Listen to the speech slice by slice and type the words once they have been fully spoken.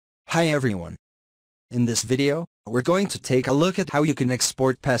Hi everyone. In this video, we're going to take a look at how you can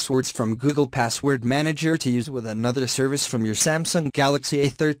export passwords from Google Password Manager to use with another service from your Samsung Galaxy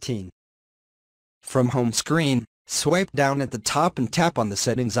A13. From home screen, swipe down at the top and tap on the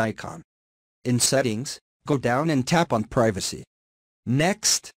settings icon. In settings, go down and tap on privacy.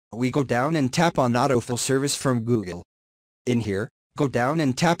 Next, we go down and tap on autofill service from Google. In here, go down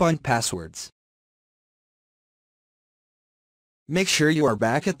and tap on passwords. Make sure you are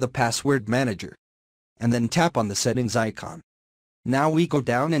back at the Password Manager. And then tap on the settings icon. Now we go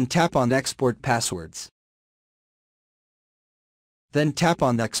down and tap on export passwords. Then tap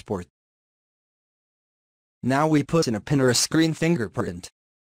on export. Now we put in a PIN or a screen fingerprint.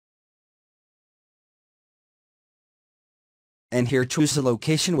 And here choose the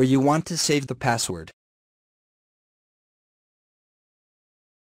location where you want to save the password.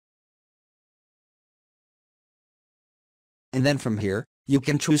 And then from here, you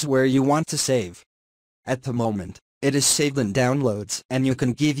can choose where you want to save. At the moment, it is saved in downloads and you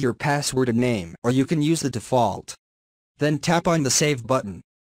can give your password a name or you can use the default. Then tap on the save button.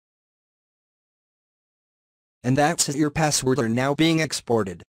 And that's it, your passwords are now being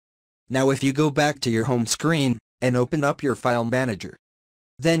exported. Now if you go back to your home screen and open up your file manager.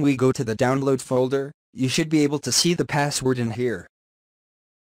 Then we go to the download folder, you should be able to see the password in here.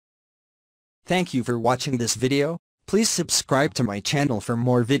 Thank you for watching this video. Please subscribe to my channel for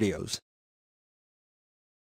more videos.